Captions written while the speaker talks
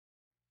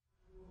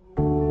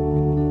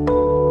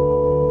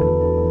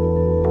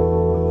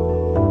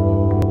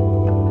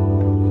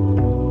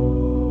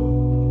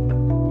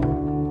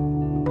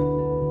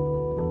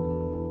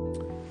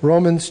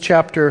Romans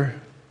chapter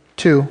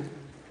 2.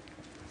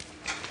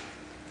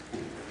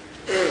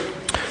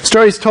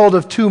 Story is told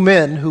of two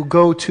men who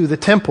go to the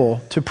temple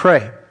to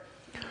pray.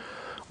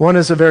 One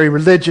is a very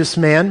religious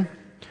man.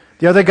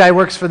 The other guy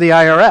works for the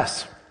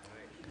IRS.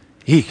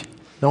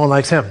 No one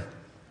likes him.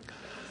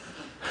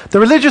 The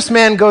religious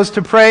man goes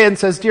to pray and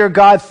says, "Dear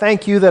God,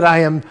 thank you that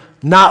I am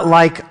not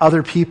like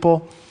other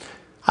people.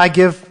 I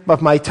give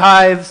of my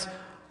tithes.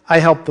 I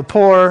help the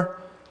poor.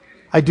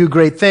 I do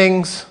great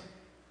things.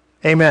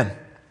 Amen."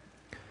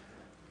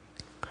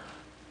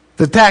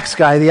 The tax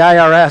guy, the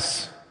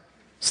IRS,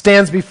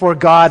 stands before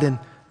God and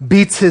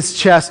beats his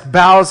chest,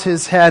 bows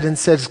his head, and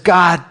says,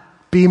 "God,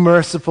 be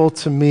merciful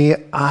to me.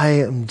 I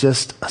am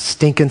just a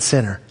stinking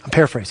sinner." I'm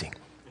paraphrasing.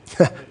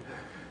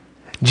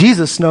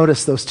 Jesus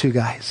noticed those two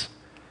guys.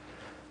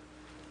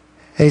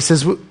 And he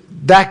says,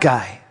 that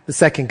guy, the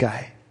second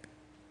guy,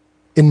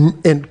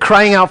 in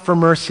crying out for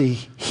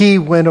mercy, he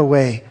went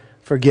away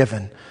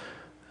forgiven.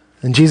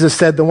 And Jesus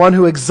said, "The one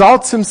who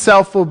exalts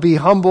himself will be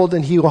humbled,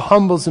 and he who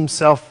humbles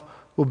himself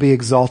will be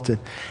exalted."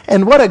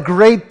 And what a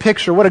great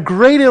picture, what a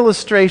great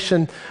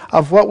illustration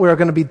of what we're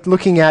going to be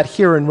looking at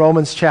here in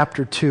Romans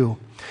chapter 2.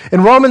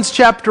 In Romans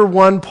chapter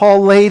 1,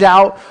 Paul laid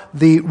out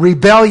the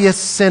rebellious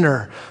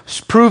sinner,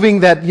 proving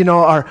that,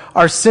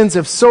 our sins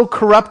have so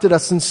corrupted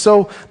us and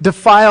so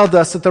defiled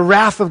us that the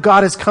wrath of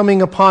God is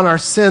coming upon our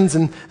sins,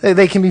 and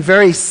they can be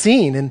very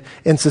seen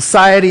in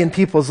society and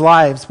people's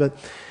lives. But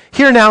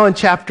here now in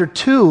chapter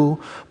 2,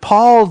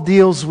 Paul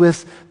deals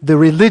with the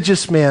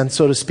religious man,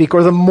 so to speak,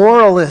 or the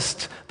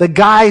moralist, the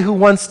guy who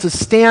wants to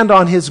stand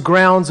on his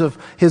grounds of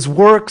his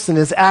works and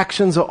his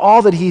actions, of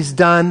all that he's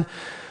done.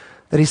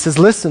 That he says,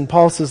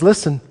 Paul says,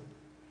 listen,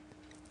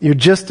 you're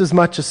just as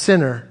much a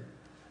sinner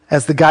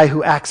as the guy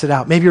who acts it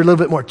out. Maybe you're a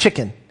little bit more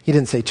chicken. He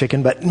didn't say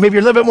chicken, but maybe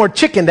you're a little bit more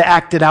chicken to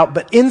act it out.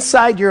 But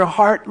inside your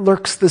heart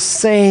lurks the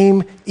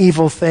same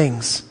evil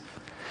things.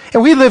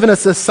 And we live in a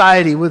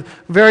society with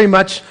very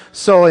much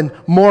so in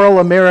moral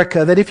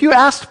America that if you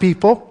asked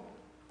people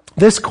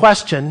this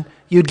question,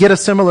 you'd get a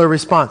similar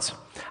response.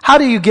 How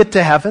do you get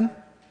to heaven?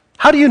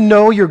 How do you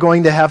know you're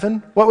going to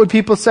heaven? What would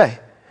people say?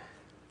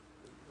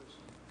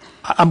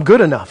 I'm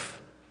good enough.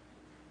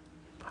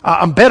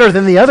 I'm better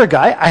than the other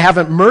guy. I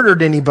haven't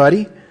murdered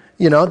anybody.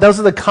 Those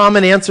are the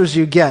common answers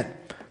you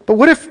get. But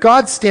what if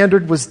God's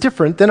standard was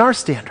different than our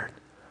standard?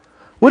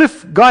 What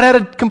if God had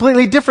a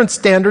completely different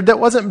standard that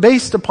wasn't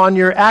based upon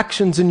your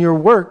actions and your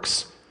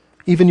works,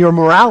 even your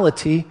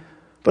morality,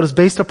 but is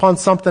based upon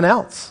something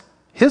else,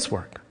 His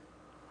work?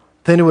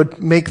 Then it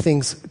would make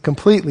things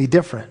completely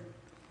different.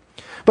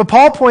 But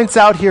Paul points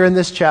out here in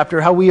this chapter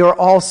how we are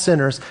all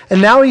sinners.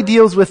 And now he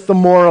deals with the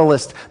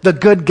moralist, the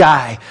good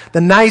guy,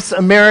 the nice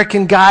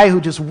American guy who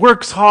just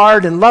works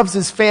hard and loves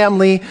his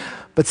family,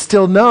 but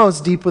still knows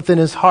deep within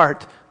his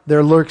heart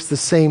there lurks the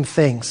same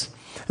things.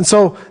 And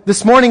so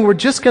this morning we're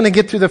just going to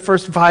get through the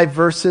first 5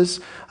 verses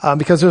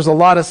because there's a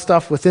lot of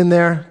stuff within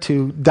there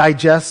to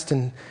digest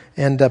and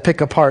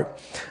pick apart.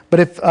 But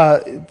if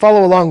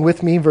follow along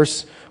with me,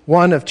 verse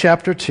 1 of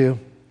chapter 2.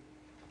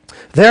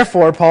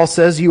 "Therefore," Paul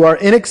says, "you are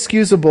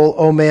inexcusable,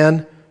 O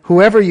man,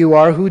 whoever you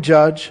are who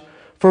judge.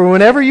 For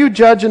whenever you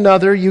judge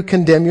another, you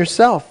condemn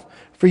yourself.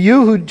 For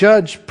you who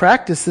judge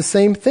practice the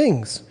same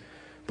things.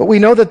 But we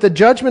know that the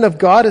judgment of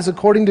God is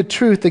according to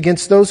truth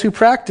against those who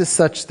practice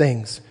such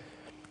things.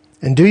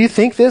 And do you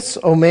think this,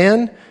 O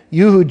man,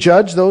 you who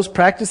judge those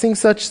practicing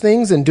such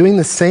things and doing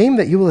the same,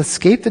 that you will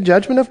escape the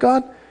judgment of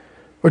God?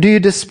 Or do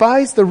you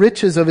despise the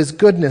riches of His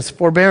goodness,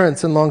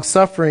 forbearance, and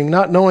long-suffering,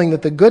 not knowing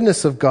that the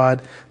goodness of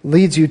God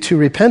leads you to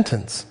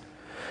repentance?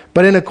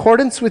 But in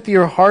accordance with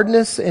your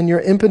hardness and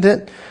your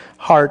impotent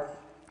heart,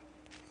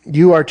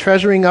 you are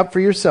treasuring up for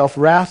yourself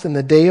wrath in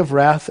the day of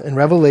wrath and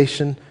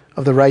revelation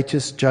of the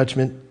righteous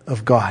judgment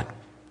of God."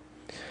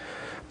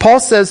 Paul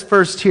says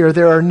first here,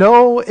 there are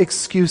no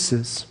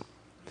excuses.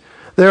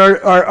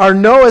 There are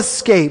no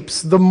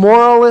escapes. The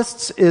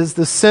moralist is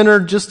the sinner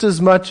just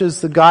as much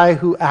as the guy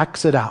who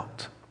acts it out.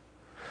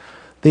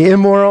 The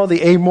immoral,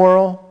 the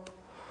amoral,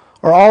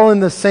 are all in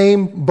the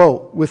same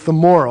boat with the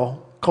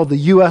moral, called the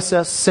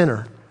USS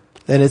Sinner,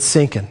 and it's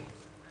sinking.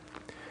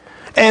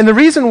 And the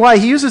reason why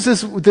he uses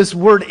this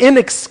word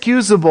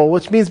inexcusable,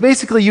 which means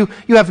basically you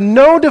have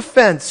no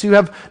defense, you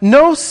have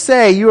no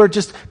say, you are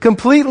just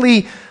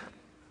completely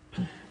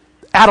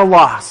at a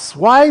loss.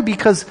 Why?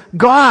 Because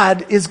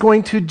God is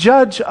going to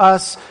judge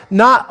us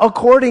not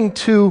according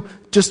to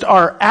just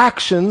our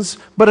actions,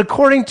 but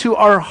according to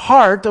our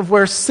heart of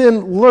where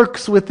sin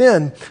lurks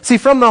within. See,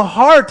 from the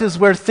heart is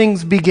where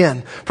things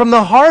begin. From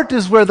the heart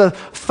is where the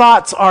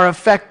thoughts are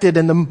affected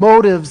and the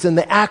motives and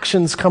the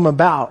actions come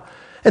about.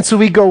 And so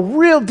we go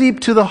real deep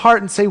to the heart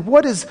and say,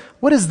 what is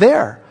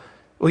there?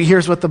 Well,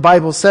 here's what the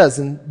Bible says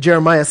in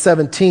Jeremiah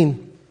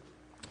 17.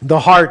 "The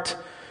heart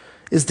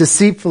is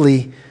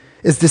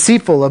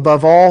deceitful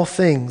above all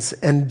things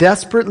and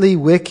desperately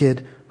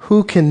wicked.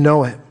 Who can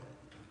know it?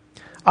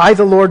 I,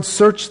 the Lord,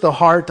 search the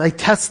heart. I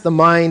test the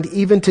mind,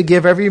 even to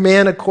give every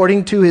man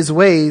according to his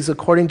ways,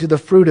 according to the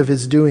fruit of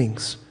his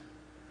doings.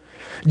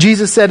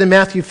 Jesus said in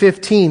Matthew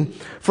 15,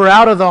 "For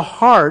out of the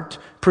heart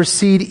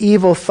proceed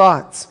evil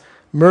thoughts,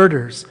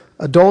 murders,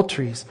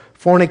 adulteries,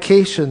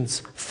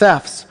 fornications,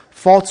 thefts,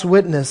 false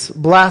witness,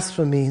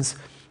 blasphemies.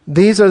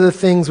 These are the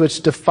things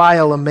which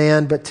defile a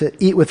man, but to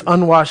eat with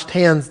unwashed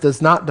hands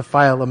does not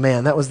defile a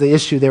man." That was the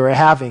issue they were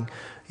having,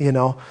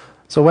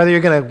 So whether you're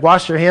going to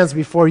wash your hands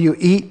before you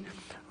eat,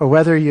 or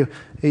whether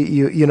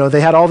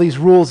they had all these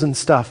rules and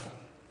stuff.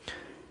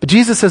 But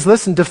Jesus says,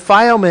 listen,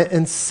 defilement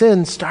and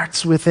sin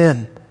starts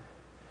within.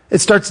 It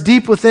starts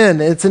deep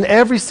within. It's in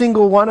every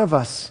single one of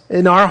us,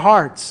 in our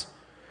hearts.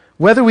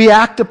 Whether we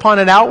act upon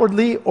it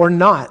outwardly or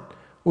not,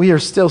 we are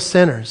still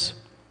sinners.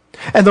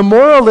 And the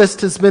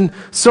moralist has been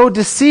so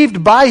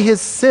deceived by his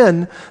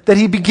sin that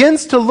he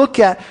begins to look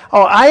at,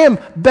 I am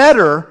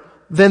better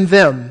than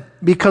them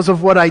because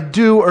of what I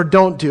do or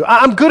don't do.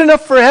 I'm good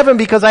enough for heaven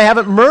because I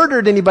haven't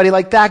murdered anybody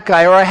like that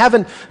guy, or I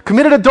haven't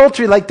committed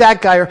adultery like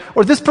that guy,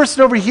 or this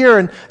person over here.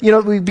 And,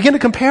 we begin to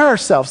compare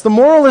ourselves. The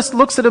moralist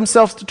looks at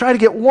himself to try to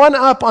get one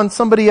up on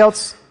somebody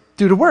else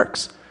due to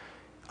works.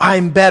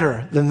 I'm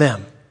better than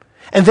them.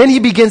 And then he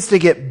begins to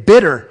get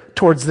bitter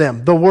towards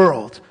them, the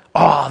world.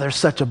 They're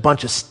such a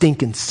bunch of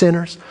stinking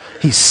sinners.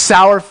 He's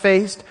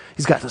sour-faced.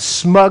 He's got the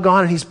smug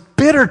on, and he's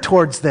bitter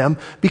towards them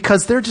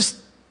because they're just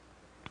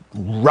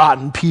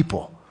rotten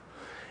people.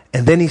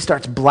 And then he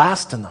starts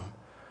blasting them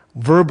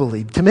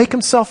verbally to make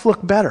himself look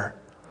better.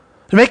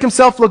 To make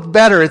himself look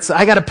better,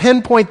 I got to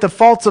pinpoint the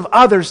faults of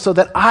others so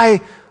that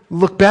I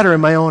look better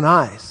in my own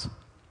eyes.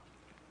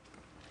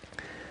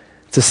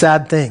 It's a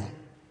sad thing.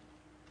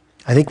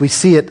 I think we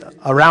see it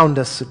around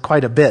us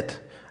quite a bit,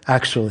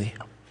 actually.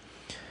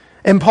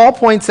 And Paul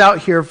points out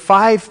here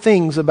 5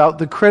 things about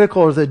the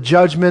critical or the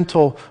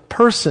judgmental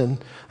person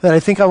that I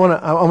think I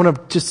want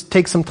to just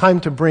take some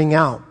time to bring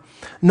out.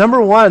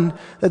 Number 1,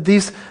 that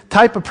this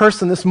type of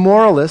person, this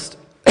moralist,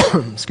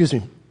 excuse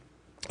me,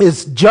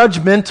 is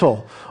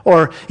judgmental,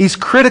 or he's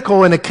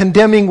critical in a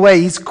condemning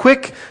way. He's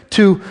quick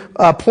to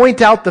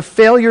point out the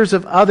failures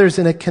of others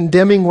in a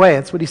condemning way.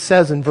 That's what he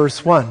says in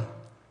verse 1.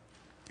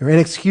 You're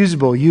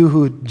inexcusable, you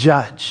who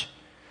judge.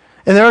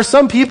 And there are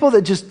some people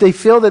that they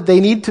feel that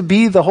they need to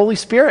be the Holy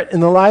Spirit in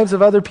the lives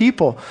of other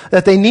people.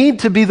 That they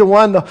need to be the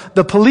one,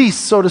 the police,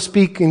 so to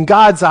speak, in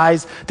God's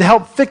eyes, to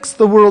help fix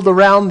the world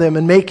around them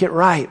and make it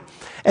right.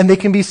 And they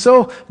can be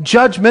so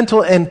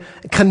judgmental and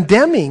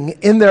condemning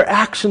in their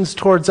actions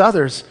towards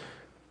others.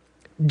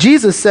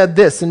 Jesus said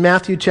this in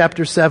Matthew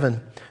chapter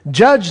 7,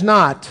 "Judge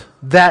not,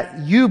 that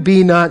you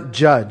be not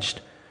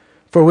judged.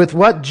 For with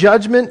what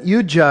judgment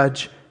you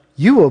judge,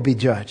 you will be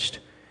judged.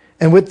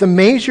 And with the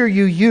measure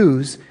you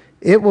use,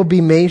 it will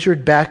be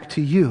measured back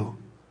to you."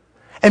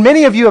 And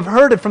many of you have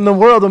heard it from the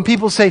world when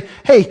people say,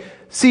 "Hey,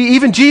 see,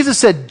 even Jesus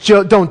said,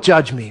 don't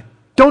judge me.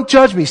 Don't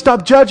judge me.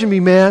 Stop judging me,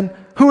 man.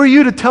 Who are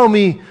you to tell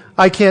me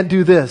I can't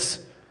do this?"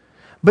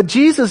 But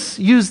Jesus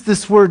used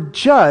this word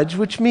judge,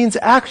 which means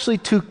actually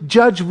to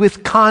judge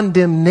with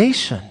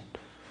condemnation,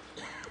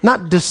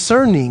 not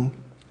discerning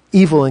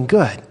evil and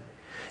good.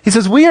 He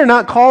says we are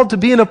not called to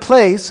be in a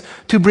place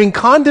to bring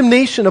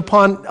condemnation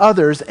upon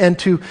others and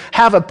to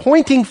have a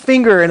pointing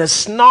finger and a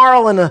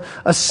snarl and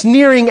a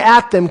sneering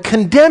at them,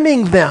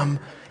 condemning them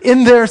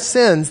in their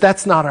sins.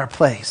 That's not our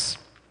place.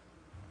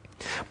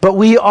 But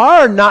we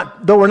are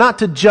not, though we're not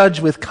to judge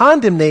with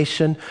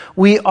condemnation,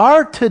 we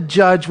are to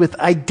judge with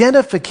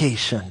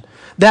identification.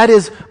 That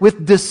is,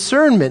 with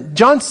discernment.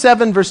 John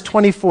 7 verse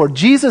 24,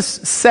 Jesus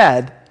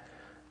said,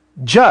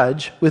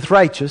 "Judge with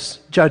righteous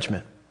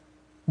judgment."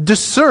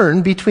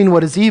 Discern between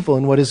what is evil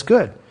and what is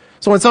good.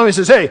 So when somebody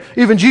says, "Hey,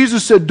 even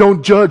Jesus said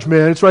don't judge,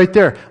 man," it's right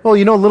there. Well,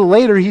 a little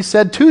later he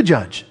said to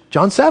judge.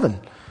 John 7.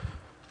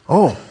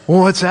 Oh,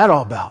 well, what's that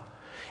all about?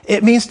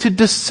 It means to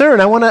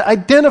discern. I want to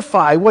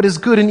identify what is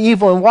good and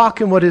evil and walk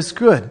in what is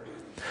good.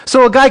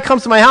 So a guy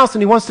comes to my house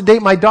and he wants to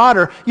date my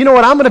daughter. You know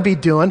what I'm going to be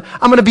doing?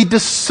 I'm going to be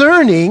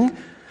discerning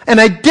and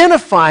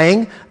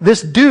identifying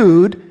this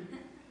dude.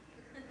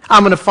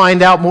 I'm going to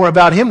find out more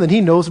about him than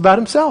he knows about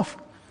himself.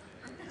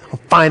 I'll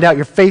find out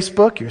your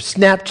Facebook, your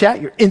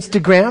Snapchat, your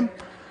Instagram.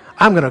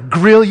 I'm going to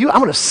grill you. I'm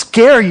going to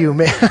scare you,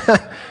 man.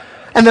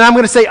 And then I'm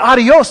going to say,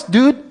 "Adios,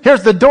 dude.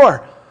 Here's the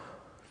door."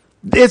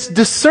 It's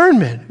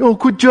discernment. "Oh,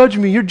 quit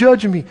judging me. You're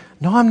judging me."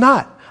 No, I'm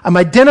not. I'm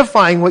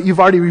identifying what you've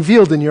already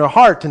revealed in your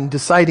heart and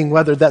deciding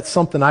whether that's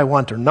something I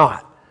want or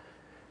not.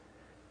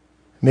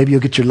 Maybe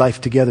you'll get your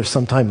life together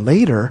sometime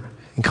later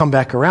and come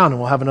back around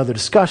and we'll have another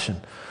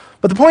discussion.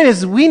 But the point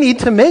is, we need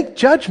to make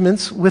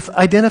judgments with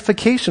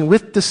identification,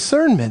 with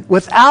discernment,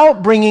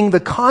 without bringing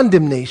the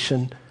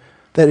condemnation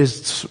that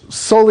is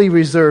solely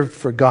reserved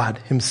for God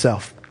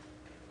himself.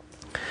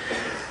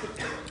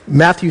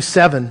 Matthew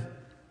 7,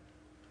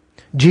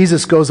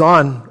 Jesus goes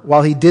on.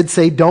 While he did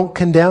say don't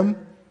condemn,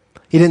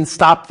 he didn't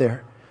stop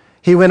there.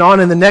 He went on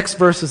in the next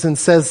verses and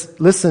says,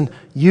 listen,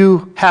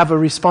 you have a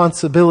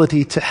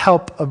responsibility to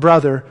help a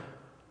brother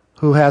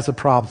who has a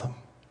problem.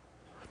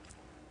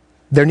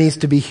 There needs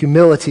to be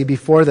humility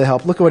before the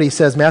help. Look at what he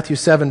says, Matthew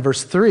 7,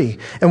 verse 3.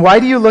 "And why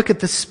do you look at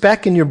the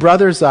speck in your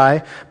brother's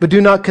eye, but do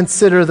not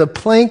consider the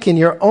plank in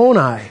your own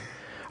eye?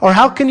 Or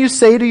how can you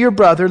say to your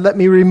brother, let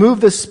me remove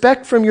the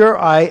speck from your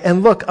eye,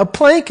 and look, a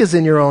plank is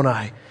in your own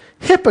eye?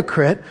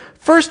 Hypocrite,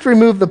 first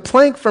remove the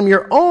plank from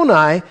your own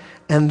eye,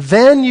 and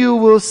then you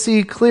will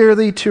see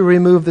clearly to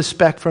remove the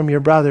speck from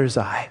your brother's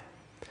eye.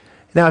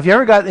 Now, if you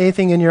ever got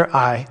anything in your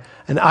eye,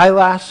 an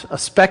eyelash, a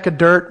speck of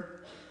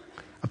dirt,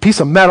 a piece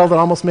of metal that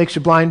almost makes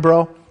you blind,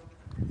 bro,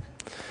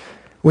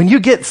 when you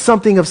get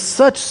something of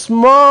such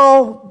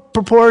small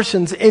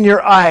proportions in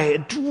your eye,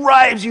 it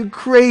drives you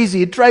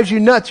crazy. It drives you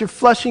nuts. You're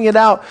flushing it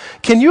out.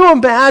 Can you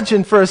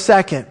imagine for a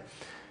second?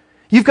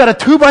 You've got a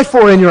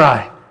 2x4 in your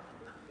eye.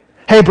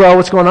 Hey, bro,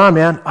 what's going on,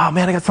 man? Oh,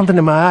 man, I got something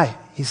in my eye.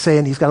 He's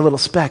saying he's got a little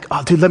speck.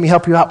 Oh, dude, let me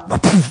help you out.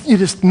 You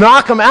just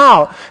knock him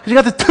out because you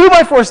got the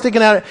 2x4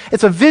 sticking out.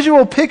 It's a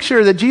visual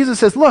picture that Jesus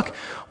says, look,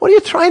 what are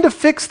you trying to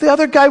fix the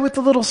other guy with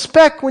the little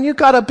speck when you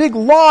got a big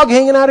log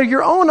hanging out of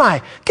your own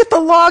eye? Get the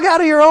log out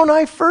of your own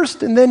eye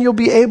first, and then you'll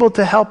be able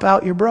to help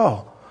out your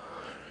bro.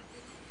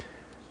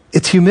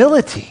 It's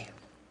humility.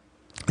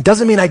 It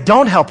doesn't mean I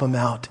don't help him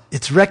out.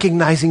 It's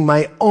recognizing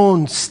my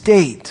own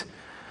state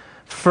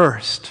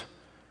first.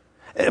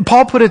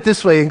 Paul put it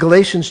this way in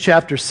Galatians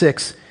chapter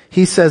 6.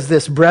 He says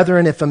this,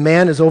 brethren, if a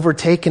man is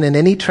overtaken in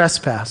any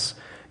trespass,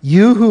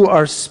 you who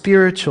are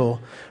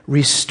spiritual,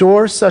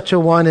 restore such a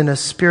one in a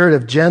spirit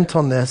of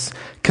gentleness,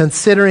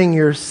 considering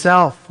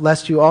yourself,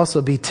 lest you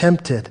also be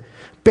tempted.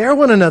 Bear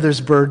one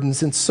another's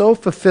burdens, and so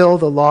fulfill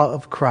the law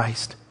of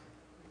Christ.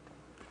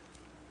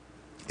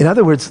 In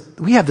other words,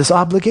 we have this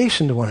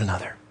obligation to one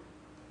another.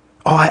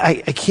 Oh, I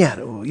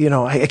can't,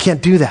 I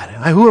can't do that.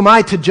 Who am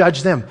I to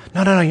judge them?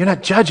 No, you're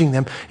not judging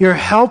them. You're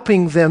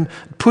helping them,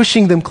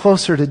 pushing them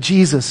closer to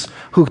Jesus,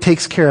 who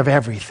takes care of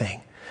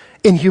everything.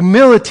 In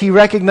humility,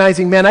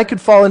 recognizing, man, I could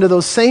fall into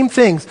those same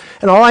things,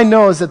 and all I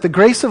know is that the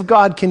grace of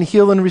God can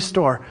heal and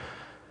restore.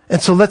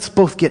 And so let's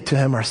both get to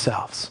him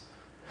ourselves.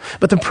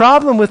 But the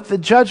problem with the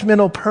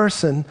judgmental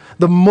person,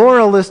 the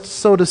moralist,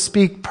 so to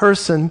speak,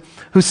 person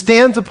who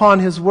stands upon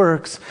his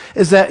works,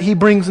 is that he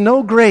brings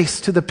no grace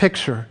to the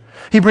picture.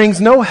 He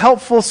brings no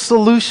helpful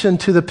solution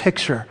to the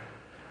picture,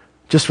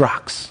 just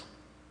rocks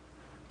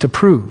to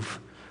prove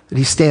that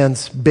he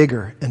stands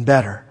bigger and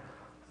better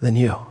than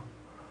you.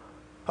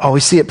 Oh, we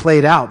see it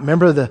played out.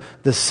 Remember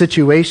the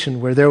situation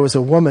where there was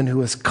a woman who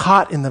was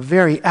caught in the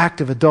very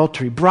act of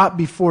adultery, brought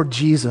before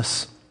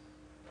Jesus.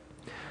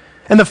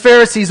 And the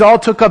Pharisees all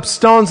took up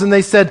stones and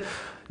they said,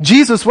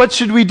 Jesus, what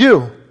should we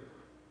do?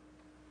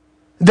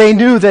 They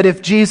knew that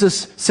if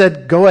Jesus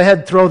said, go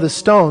ahead, throw the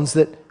stones,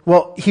 that,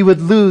 well, he would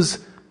lose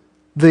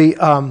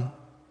the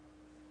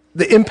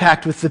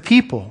impact with the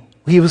people.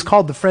 He was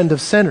called the friend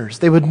of sinners.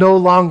 They would no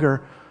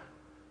longer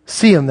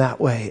see him that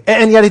way.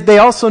 And yet they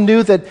also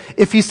knew that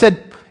if he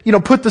said,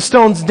 put the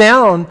stones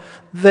down,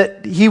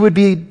 that he would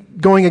be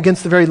going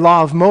against the very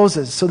law of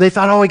Moses. So they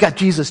thought, oh, we got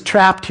Jesus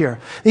trapped here.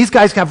 These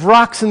guys have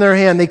rocks in their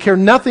hand. They care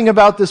nothing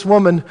about this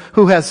woman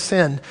who has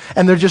sinned.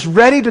 And they're just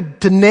ready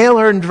to nail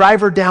her and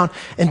drive her down.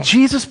 And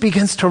Jesus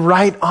begins to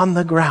write on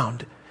the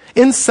ground.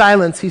 In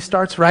silence, he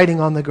starts writing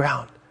on the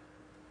ground.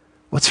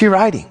 What's he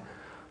writing?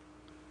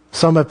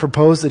 Some have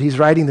proposed that he's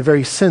writing the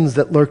very sins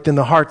that lurked in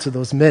the hearts of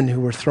those men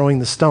who were throwing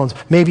the stones.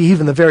 Maybe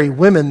even the very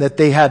women that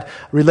they had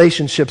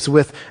relationships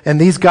with. And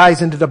these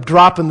guys ended up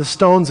dropping the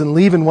stones and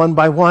leaving one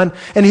by one.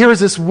 And here is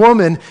this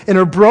woman in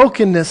her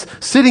brokenness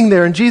sitting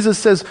there. And Jesus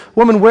says,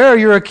 woman, where are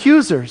your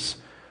accusers?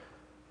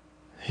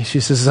 And she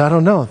says, I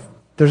don't know.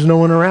 There's no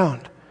one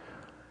around.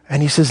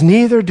 And he says,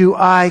 neither do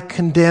I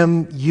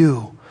condemn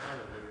you.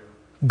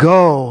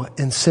 Go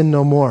and sin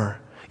no more.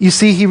 You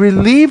see, he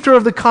relieved her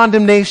of the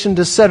condemnation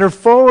to set her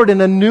forward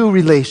in a new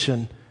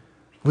relation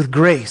with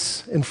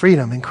grace and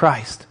freedom in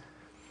Christ.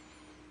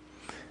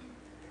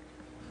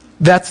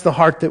 That's the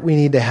heart that we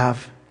need to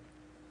have.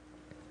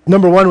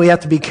 Number one, we have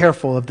to be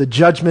careful of the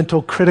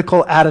judgmental,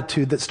 critical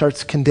attitude that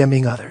starts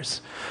condemning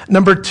others.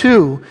 Number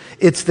two,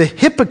 it's the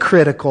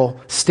hypocritical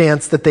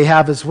stance that they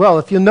have as well.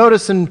 If you'll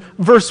notice in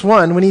verse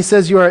 1, when he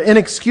says, you are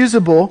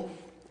inexcusable,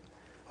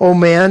 O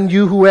man,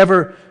 you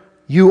whoever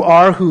you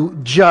are who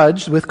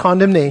judge with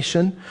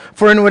condemnation.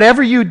 For in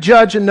whatever you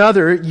judge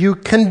another, you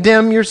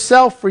condemn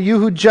yourself. For you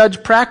who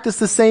judge practice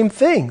the same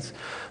things.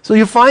 So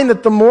you find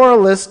that the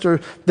moralist or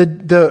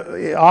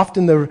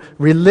often the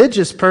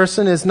religious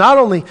person is not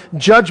only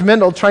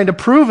judgmental, trying to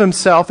prove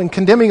himself and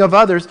condemning of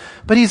others,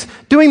 but he's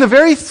doing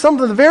some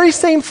of the very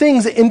same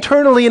things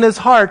internally in his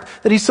heart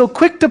that he's so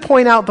quick to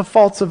point out the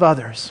faults of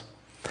others.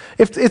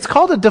 It's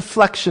called a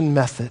deflection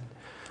method.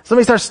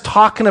 Somebody starts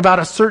talking about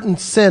a certain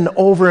sin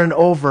over and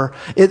over.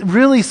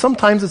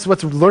 Sometimes it's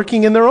what's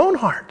lurking in their own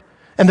heart.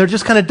 And they're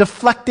just kind of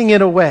deflecting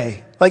it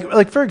away.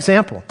 Like for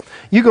example,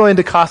 you go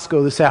into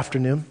Costco this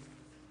afternoon.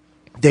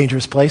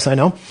 Dangerous place, I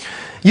know.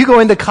 You go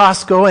into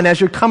Costco, and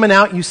as you're coming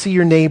out, you see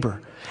your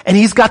neighbor. And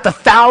he's got the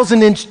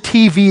 1,000-inch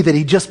TV that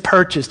he just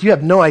purchased. You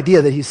have no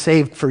idea that he's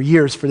saved for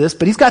years for this,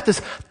 but he's got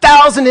this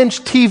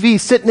 1,000-inch TV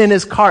sitting in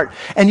his cart.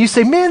 And you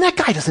say, man, that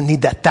guy doesn't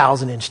need that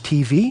 1,000-inch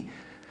TV.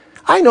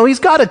 I know he's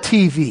got a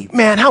TV.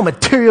 Man, how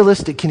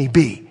materialistic can he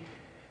be?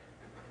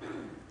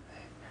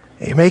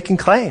 You're making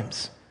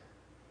claims.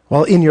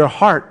 Well, in your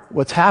heart,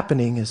 what's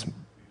happening is,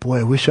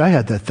 boy, I wish I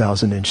had that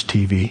 1,000-inch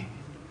TV.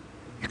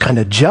 You're kind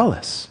of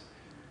jealous.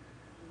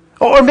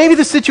 Or maybe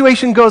the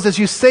situation goes as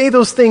you say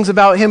those things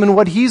about him and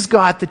what he's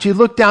got, that you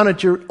look down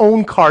at your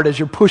own cart as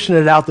you're pushing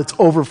it out that's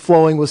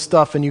overflowing with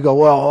stuff, and you go,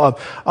 well,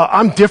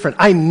 I'm different.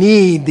 I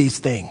need these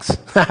things.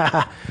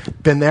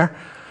 Been there?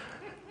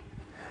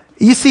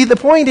 You see, the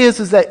point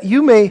is that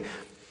you may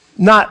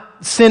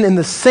not sin in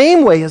the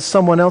same way as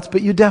someone else,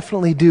 but you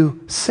definitely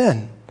do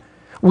sin.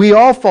 We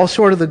all fall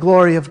short of the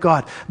glory of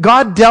God.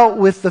 God dealt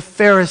with the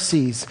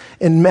Pharisees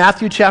in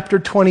Matthew chapter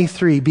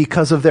 23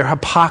 because of their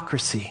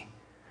hypocrisy.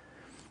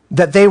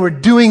 That they were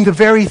doing the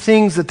very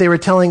things that they were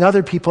telling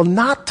other people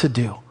not to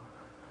do.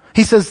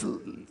 He says,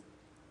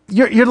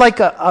 you're like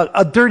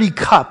a dirty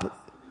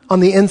cup on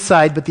the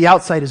inside, but the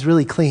outside is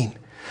really clean.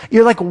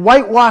 You're like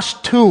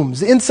whitewashed tombs.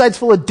 The inside's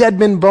full of dead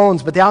men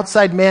bones, but the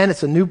outside, man,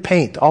 it's a new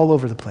paint all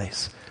over the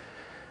place.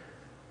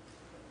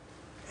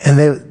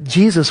 And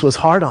Jesus was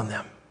hard on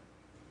them.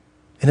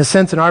 In a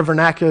sense, in our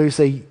vernacular, you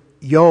say,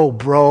 yo,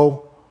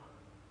 bro,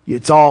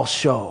 it's all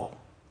show.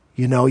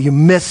 You know, you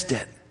missed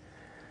it.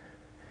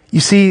 You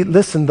see,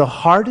 listen, the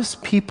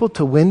hardest people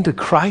to win to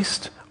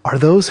Christ are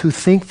those who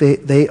think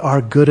they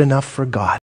are good enough for God.